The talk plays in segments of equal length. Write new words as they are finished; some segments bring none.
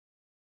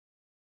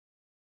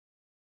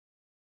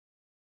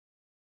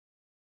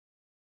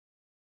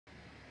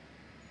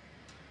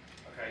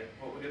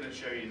we're going to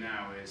show you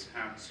now is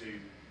how to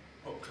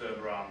put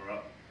Curvorama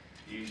up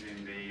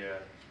using the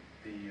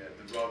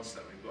rods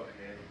that we've got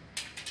here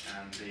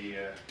and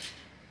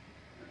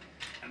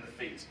the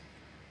feet.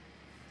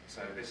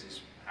 So this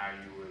is how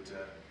you would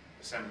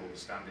assemble the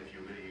stand if you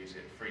were going to use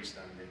it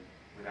freestanding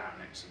without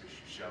an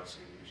exhibition shelf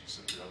seat, which is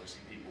something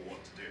obviously people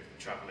want to do if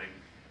they're travelling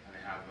and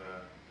they have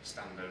a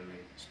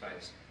stand-only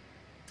space.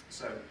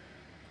 So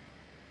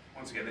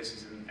once again, this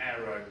is an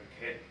aero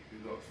kit.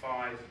 We've got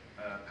 5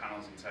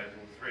 panels in total.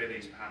 3 of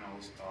these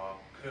panels are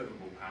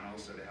curvable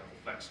panels, so they have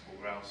the flexible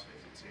rails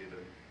fitted to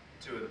them.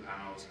 2 of the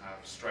panels have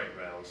straight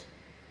rails.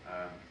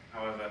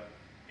 However,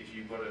 if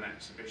you've got an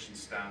exhibition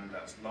stand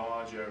that's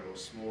larger or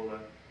smaller,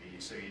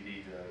 so you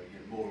need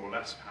more or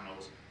less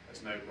panels,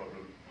 that's no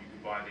problem. You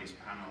can buy these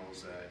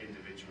panels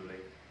individually,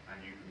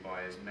 and you can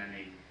buy as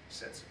many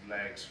sets of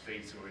legs,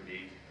 feet, or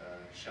indeed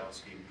shell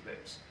scheme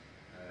clips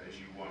as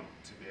you want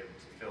to be able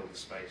to fill the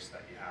space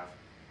that you have.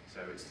 So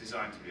it's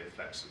designed to be a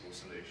flexible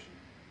solution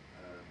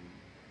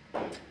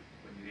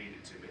when you need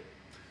it to be.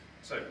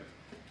 So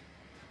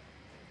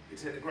you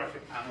take the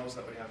graphic panels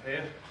that we have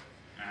here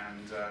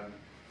and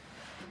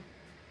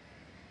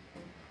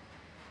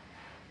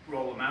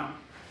roll them out.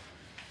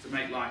 To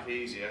make life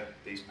easier,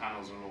 these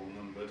panels are all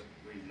numbered.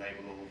 We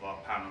label all of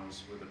our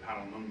panels with a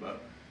panel number,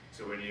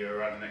 so when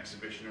you're at an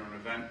exhibition or an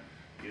event,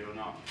 you're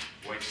not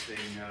wasting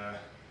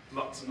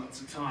lots and lots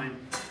of time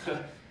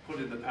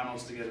putting the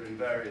panels together in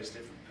various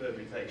different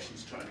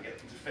permutations trying to get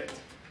them to fit.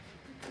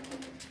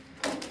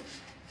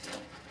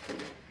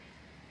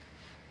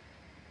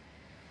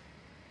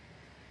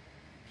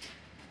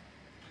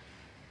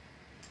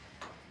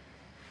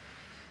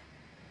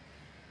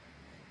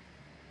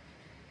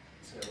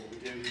 So what we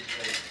do is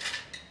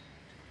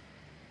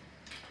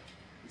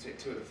we take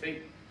 2 of the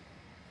feet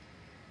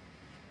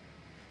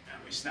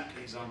and we snap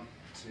these on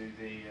to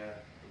the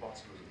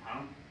bottom of the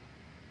panel.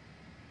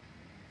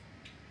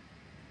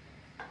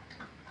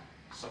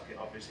 Socket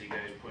obviously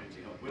goes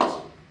pointing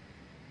upwards,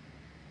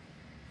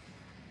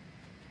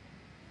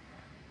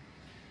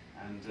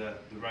 and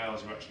the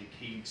rails are actually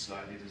keyed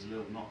slightly. There's a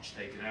little notch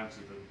taken out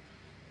of them,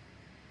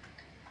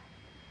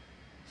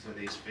 so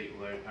these feet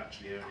will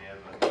actually only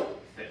ever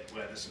fit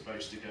where they're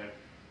supposed to go.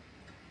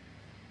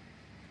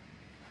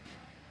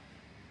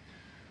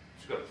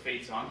 So we've got the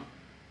feet on.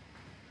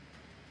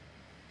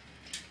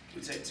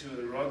 We take 2 of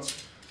the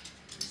rods.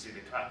 You can see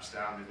the claps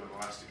down. They've got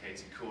an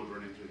elasticated cord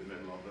running through the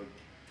middle of them.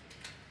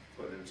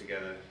 Put them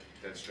together,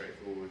 dead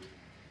straightforward.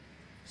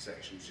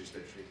 Sections just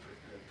literally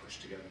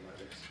pushed together like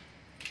this.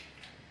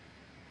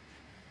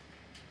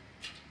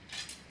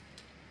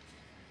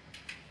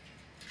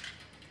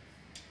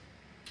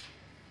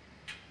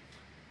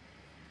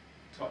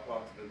 Top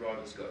part of the rod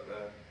has got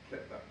the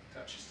clip that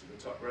attaches to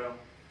the top rail,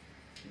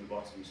 and the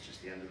bottom is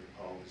just the end of the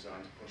pole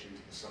designed to push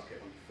into the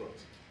socket on the foot.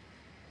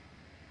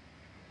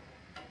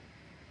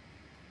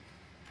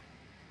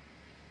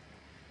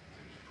 So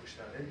just push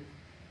that in.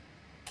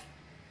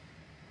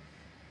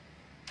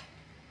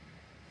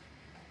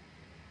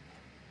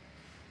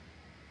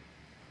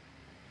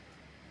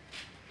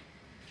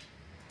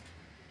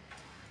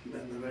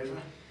 Bend them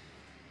over.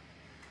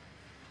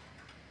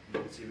 You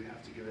can see we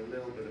have to give a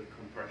little bit of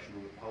compression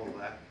on the pole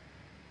there,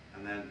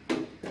 and then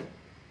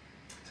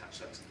attach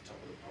that to the top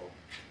of the pole.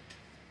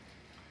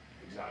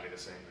 Exactly the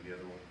same with the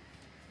other one.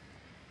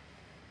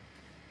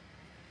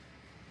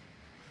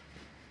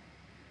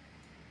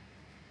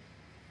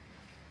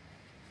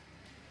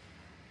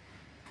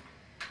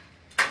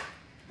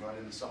 Right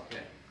in the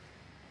socket.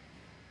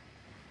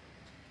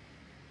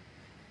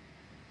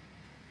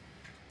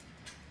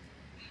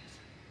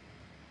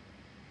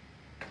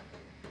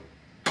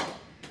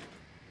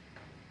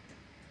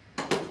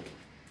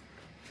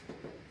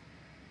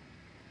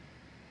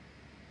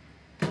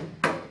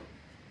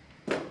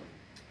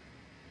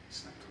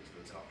 Snapped up to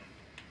the top.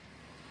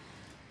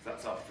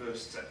 That's our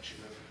first section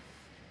of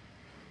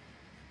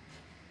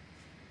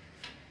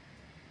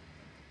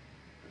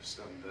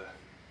stand there.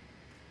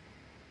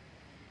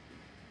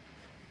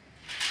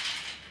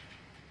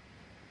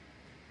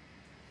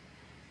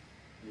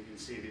 You can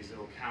see these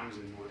little cams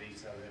in more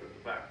detail here at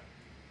the back.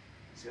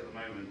 See at the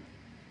moment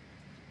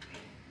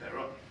they're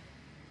up,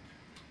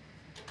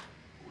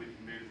 but we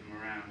can move them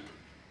around.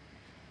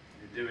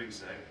 In doing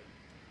so,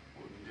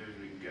 what we can do is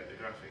we can get the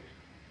graphic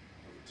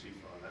too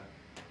far there.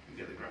 We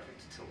can get the graphic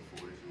to tilt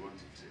forward if we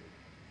wanted to.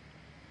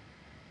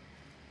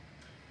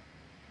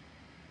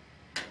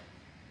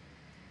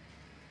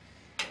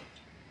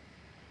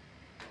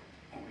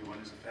 What we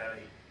want is a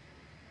fairly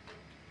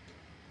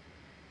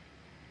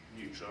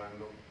neutral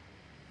angle.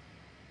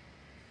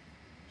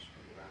 Just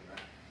put it around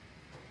there.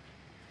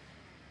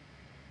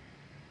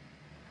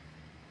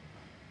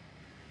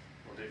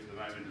 What I'll do for the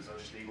moment is I'll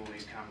just leave all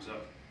these cams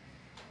up,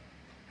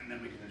 and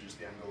then we can adjust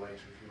the angle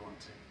later if we want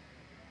to.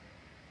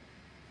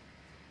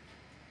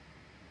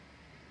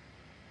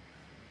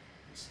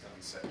 It's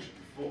done section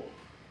 4.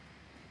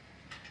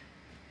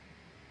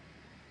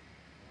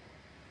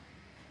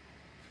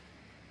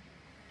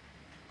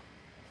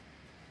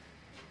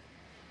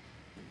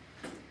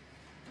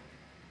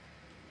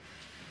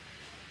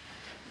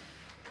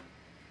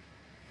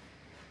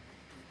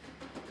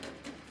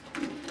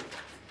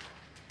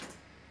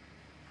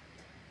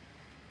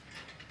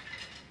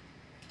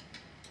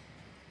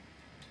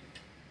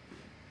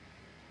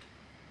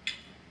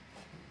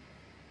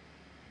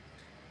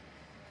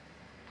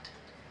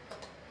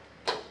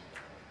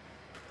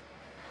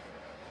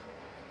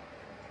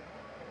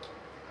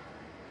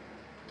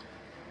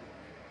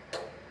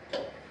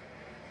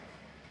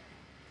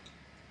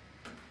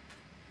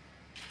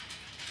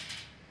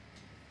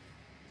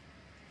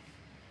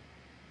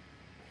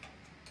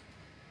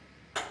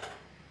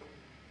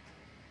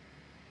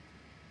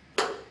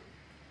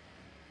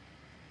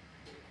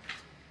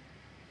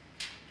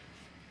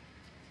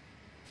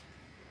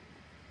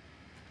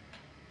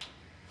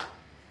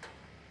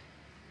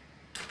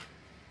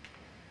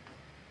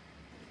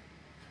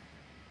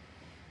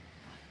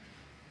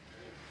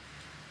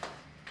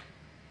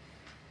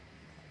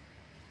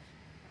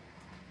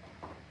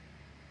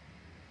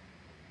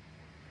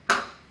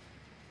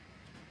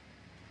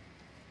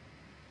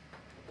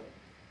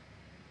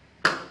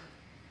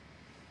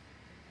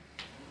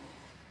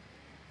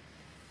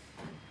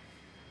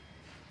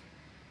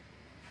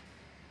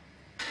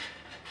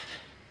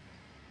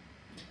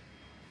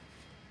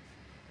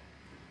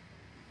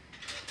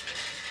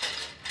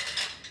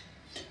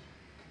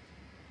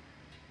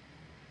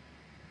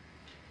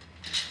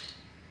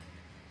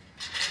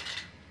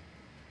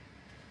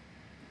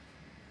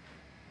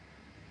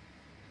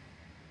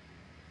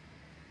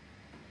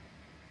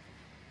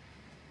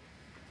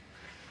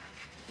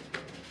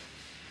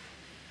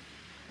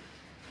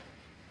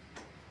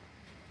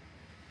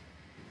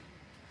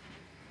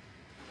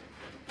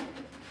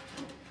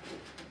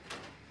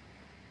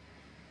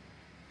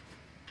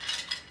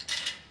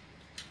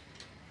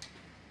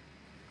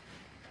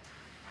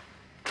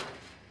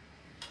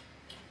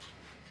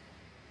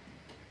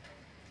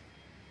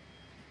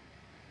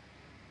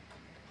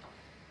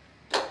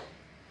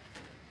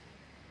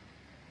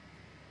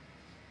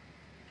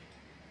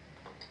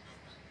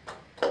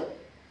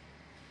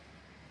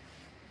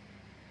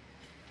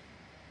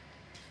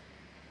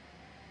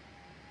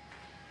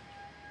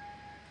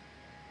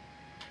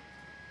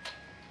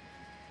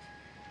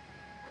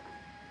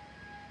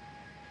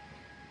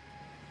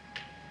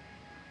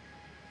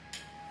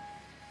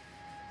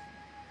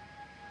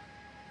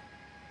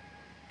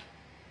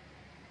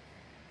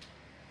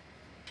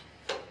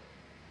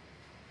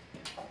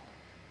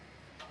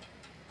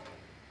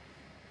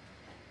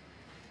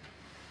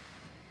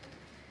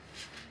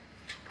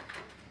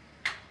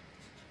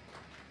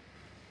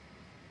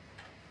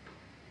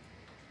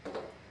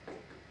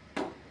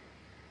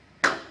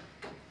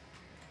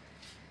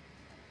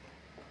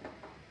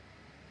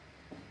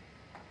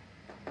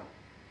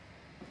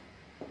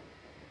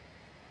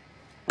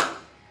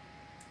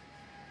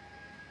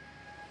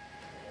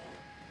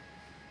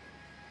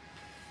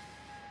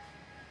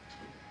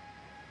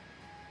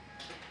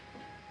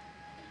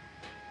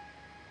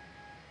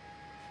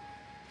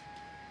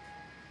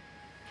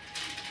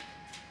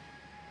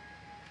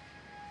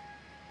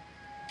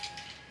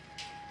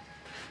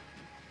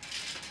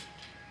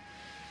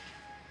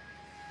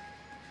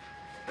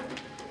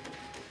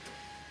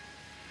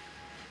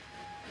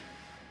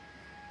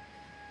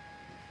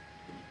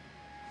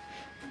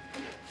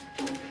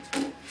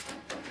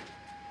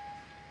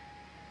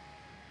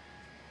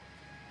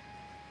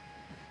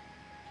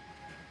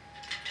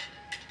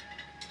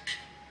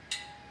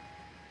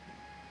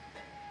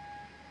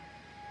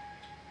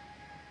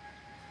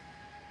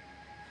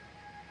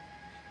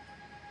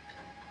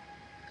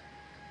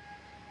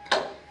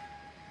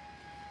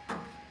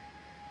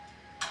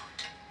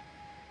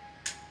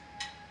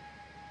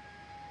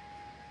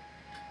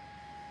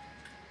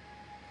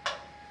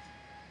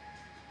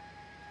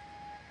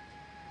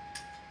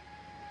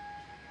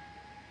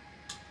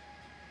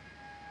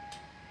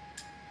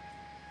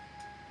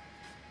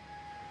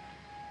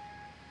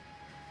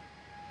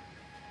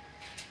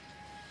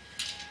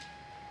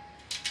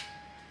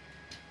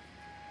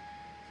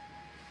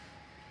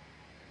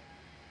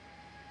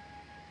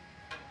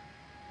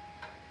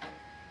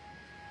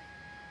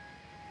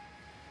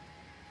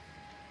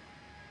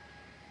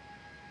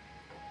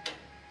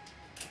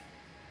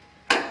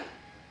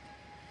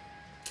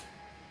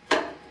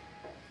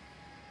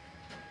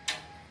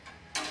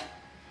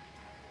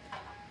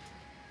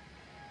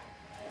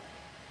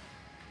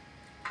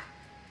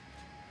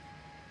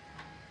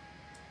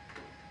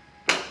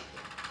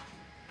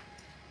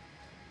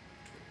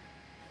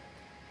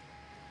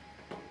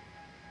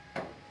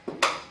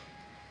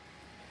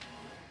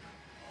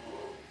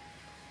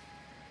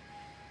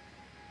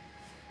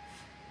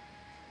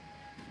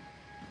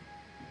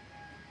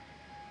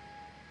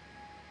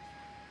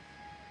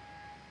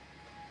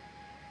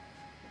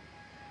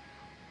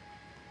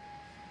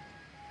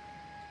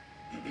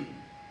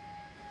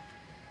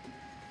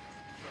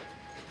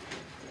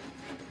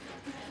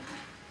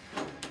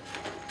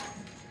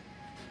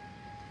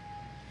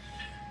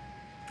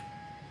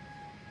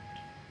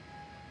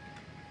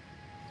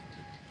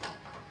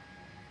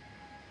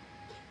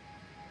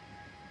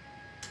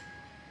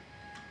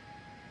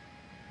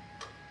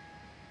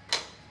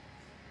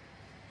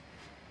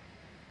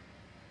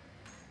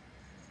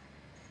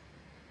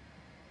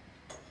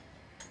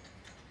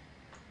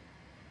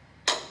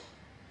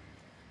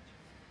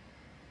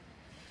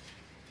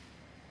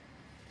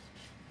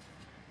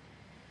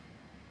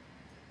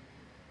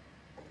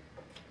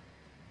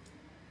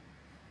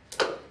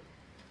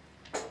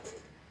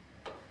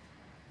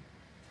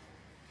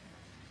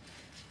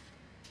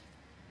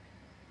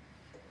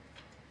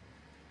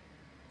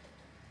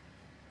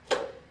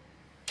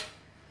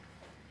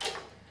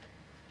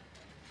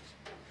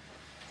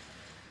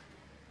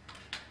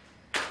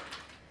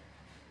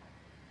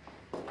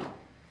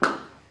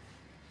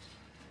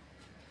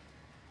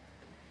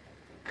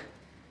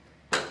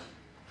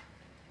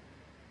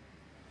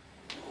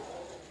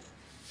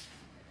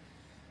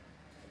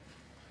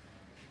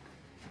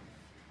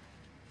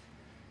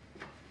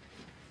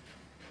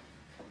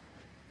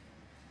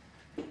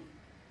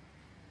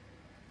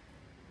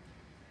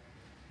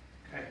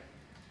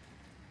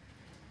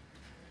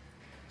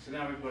 So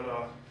now we've got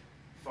our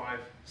 5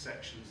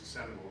 sections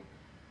assembled.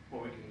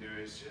 What we can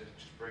do is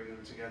just bring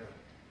them together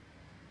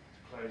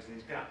to close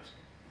these gaps.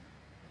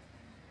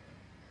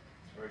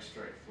 It's very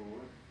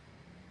straightforward.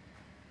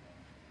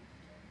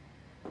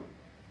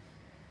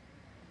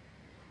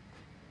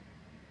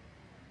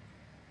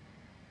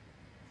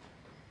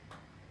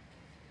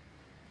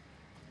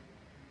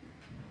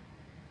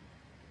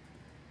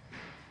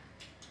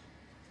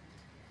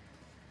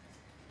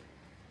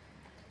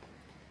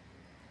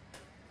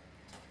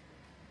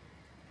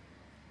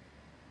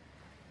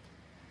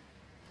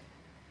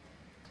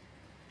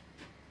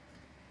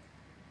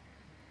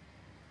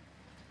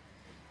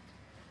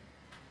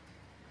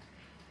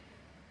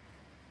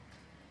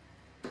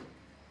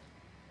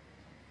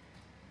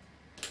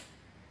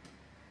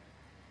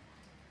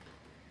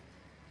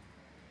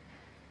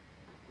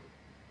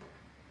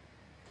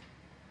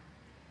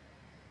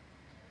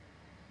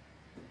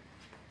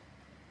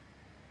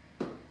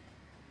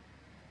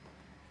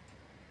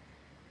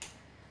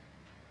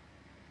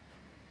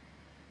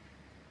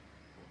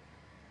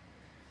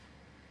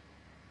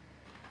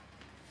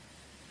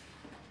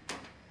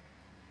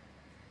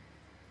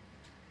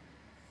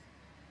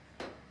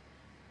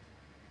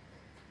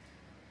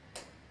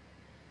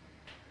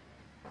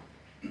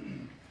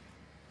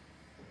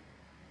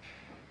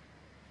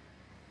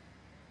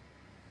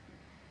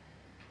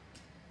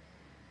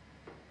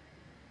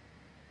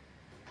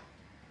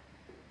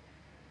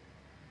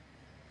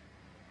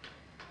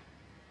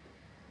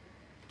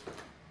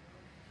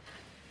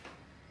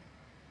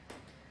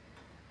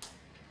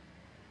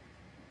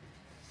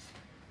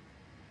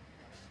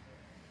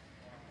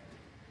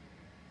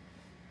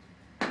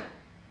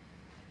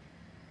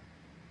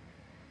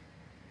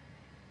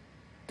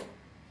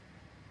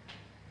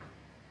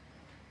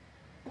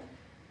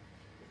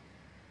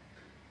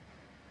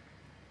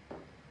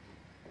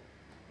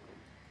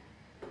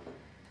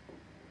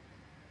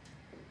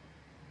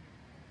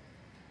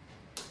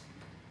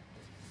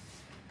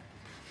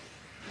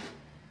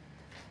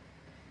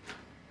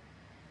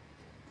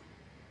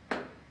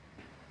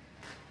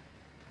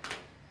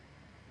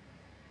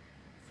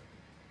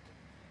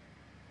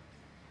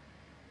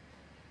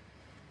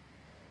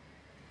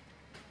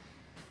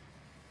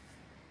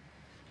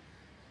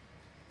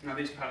 Now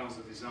these panels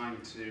are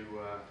designed to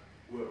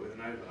work with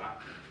an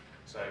overlap,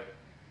 so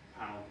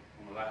panel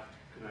on the left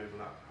can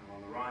overlap panel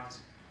on the right,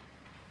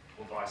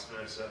 or vice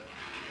versa.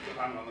 The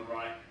panel on the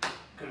right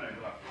can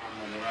overlap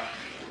panel on the left.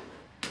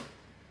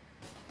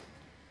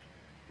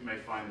 You may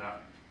find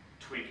that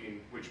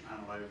tweaking which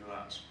panel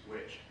overlaps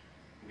which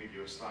will give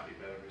you a slightly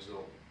better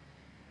result.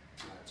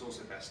 It's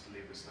also best to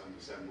leave the stand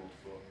assembled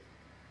for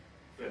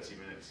 30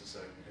 minutes or so,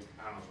 because the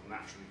panels will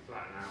naturally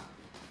flatten out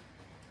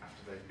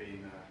after they've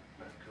been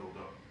left cooled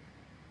up.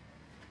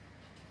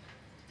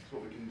 So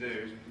what we can do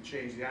is we can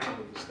change the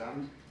angle of the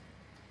stand.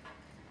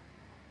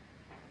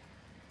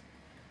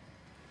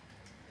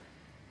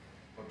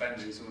 By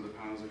bending some of the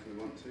panels if we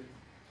want to.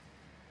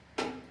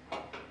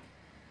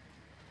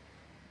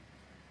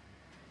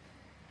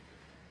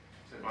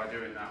 So by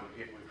doing that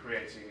we're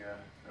creating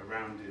a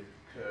rounded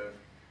curve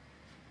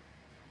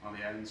on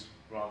the ends,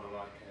 rather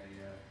like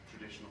a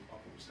traditional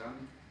pop-up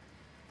stand.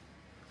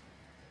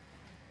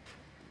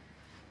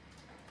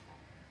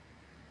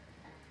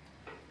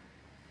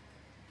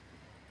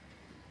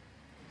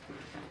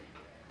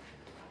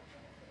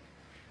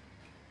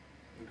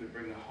 We could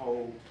bring the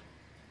whole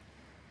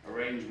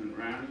arrangement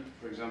round.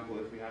 For example,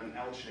 if we had an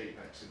L-shaped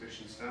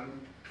exhibition stand,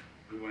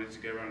 we wanted to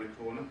go around a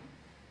corner.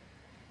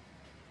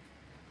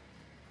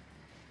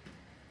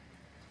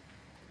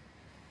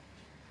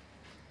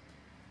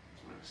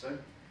 Like so.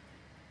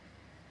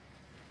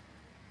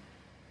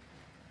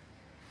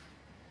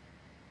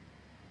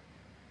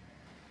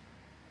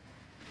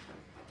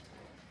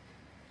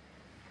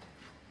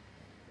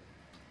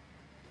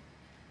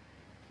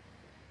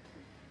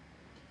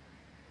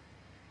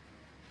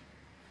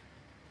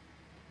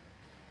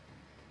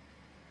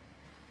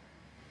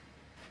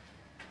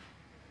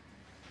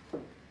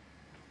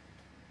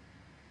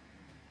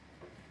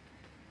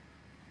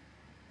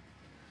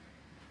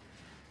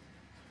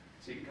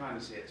 So you can kind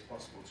of see it's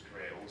possible to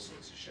create all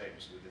sorts of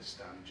shapes with this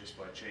stand just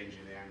by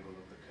changing the angle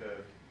of the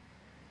curve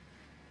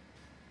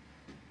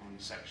on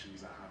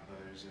sections that have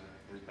those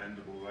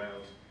bendable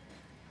rails.